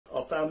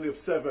family of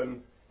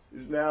 7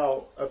 is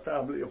now a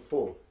family of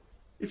 4.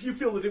 If you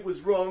feel that it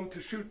was wrong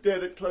to shoot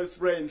dead at close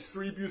range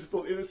 3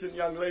 beautiful innocent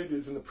young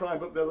ladies in the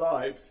prime of their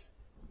lives,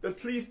 then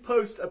please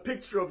post a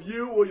picture of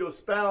you or your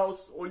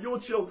spouse or your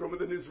children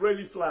with an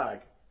Israeli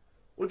flag.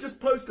 Or just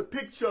post a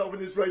picture of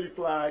an Israeli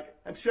flag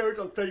and share it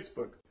on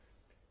Facebook,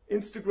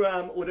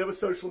 Instagram, or whatever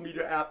social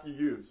media app you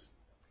use.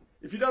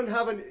 If you don't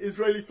have an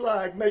Israeli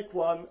flag, make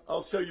one.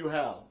 I'll show you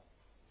how.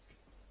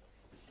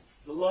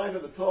 There's a line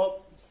at the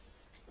top,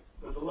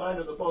 there's a line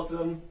at the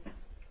bottom,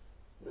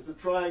 there's a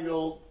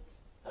triangle,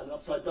 and an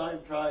upside down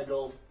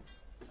triangle,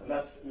 and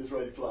that's an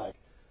Israeli flag.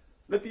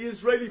 Let the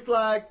Israeli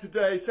flag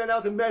today send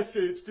out a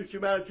message to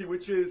humanity,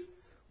 which is,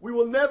 we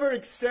will never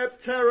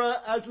accept terror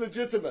as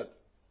legitimate.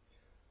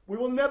 We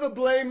will never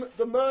blame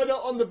the murder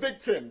on the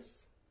victims.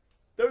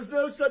 There is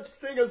no such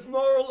thing as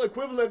moral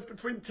equivalence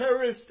between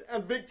terrorist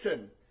and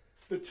victim.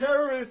 The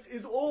terrorist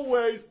is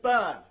always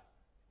bad.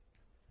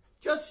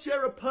 Just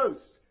share a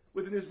post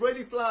with an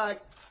Israeli flag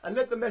and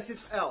let the message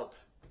out.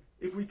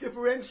 If we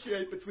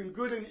differentiate between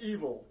good and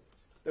evil,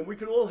 then we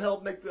can all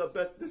help make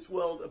this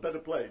world a better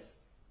place.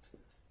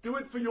 Do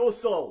it for your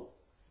soul.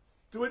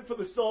 Do it for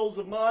the souls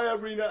of Maia,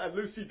 Rina, and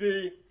Lucy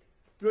Dee.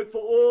 Do it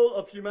for all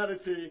of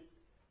humanity.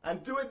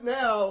 And do it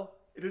now.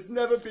 It has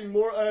never been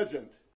more urgent.